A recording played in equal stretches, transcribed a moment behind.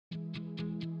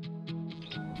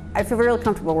I feel really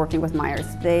comfortable working with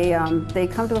Meyers. They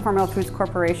come to the Hormel Foods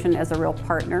Corporation as a real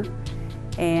partner,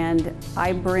 and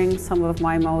I bring some of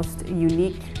my most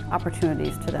unique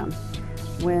opportunities to them.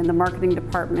 When the marketing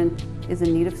department is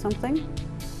in need of something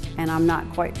and I'm not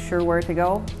quite sure where to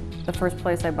go, the first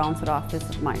place I bounce it off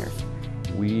is Meyers.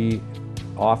 We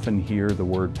often hear the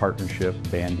word partnership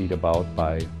bandied about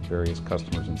by various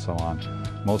customers and so on.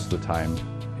 Most of the time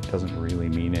it doesn't really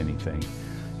mean anything.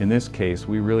 In this case,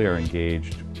 we really are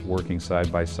engaged, working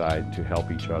side by side to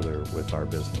help each other with our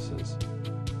businesses.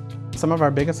 Some of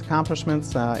our biggest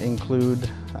accomplishments include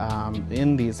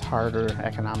in these harder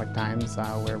economic times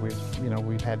where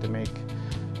we've had to make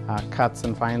cuts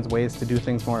and find ways to do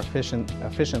things more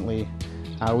efficiently.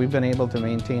 We've been able to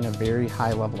maintain a very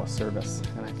high level of service,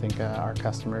 and I think our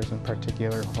customers, in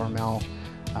particular Hormel,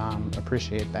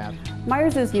 appreciate that.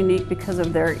 Meyers is unique because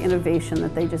of their innovation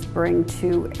that they just bring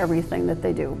to everything that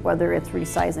they do, whether it's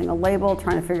resizing a label,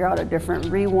 trying to figure out a different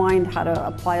rewind, how to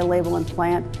apply a label and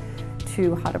plant,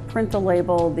 to how to print a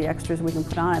label, the extras we can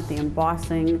put on it, the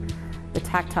embossing, the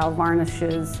tactile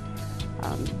varnishes.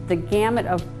 The gamut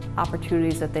of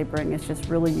opportunities that they bring is just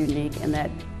really unique, and that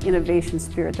innovation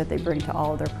spirit that they bring to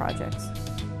all of their projects.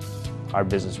 Our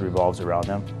business revolves around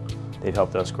them. They've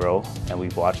helped us grow, and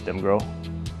we've watched them grow.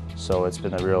 So it's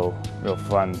been a real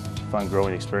fun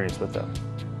growing experience with them.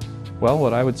 Well,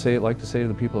 what I would like to say to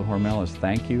the people at Hormel is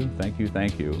thank you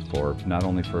for not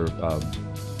only for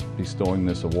bestowing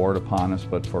this award upon us,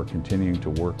 but for continuing to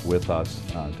work with us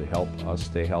to help us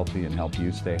stay healthy and help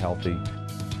you stay healthy.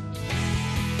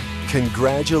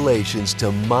 Congratulations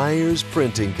to Meyers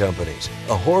Printing Companies,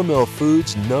 a Hormel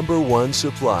Foods #1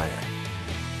 supplier.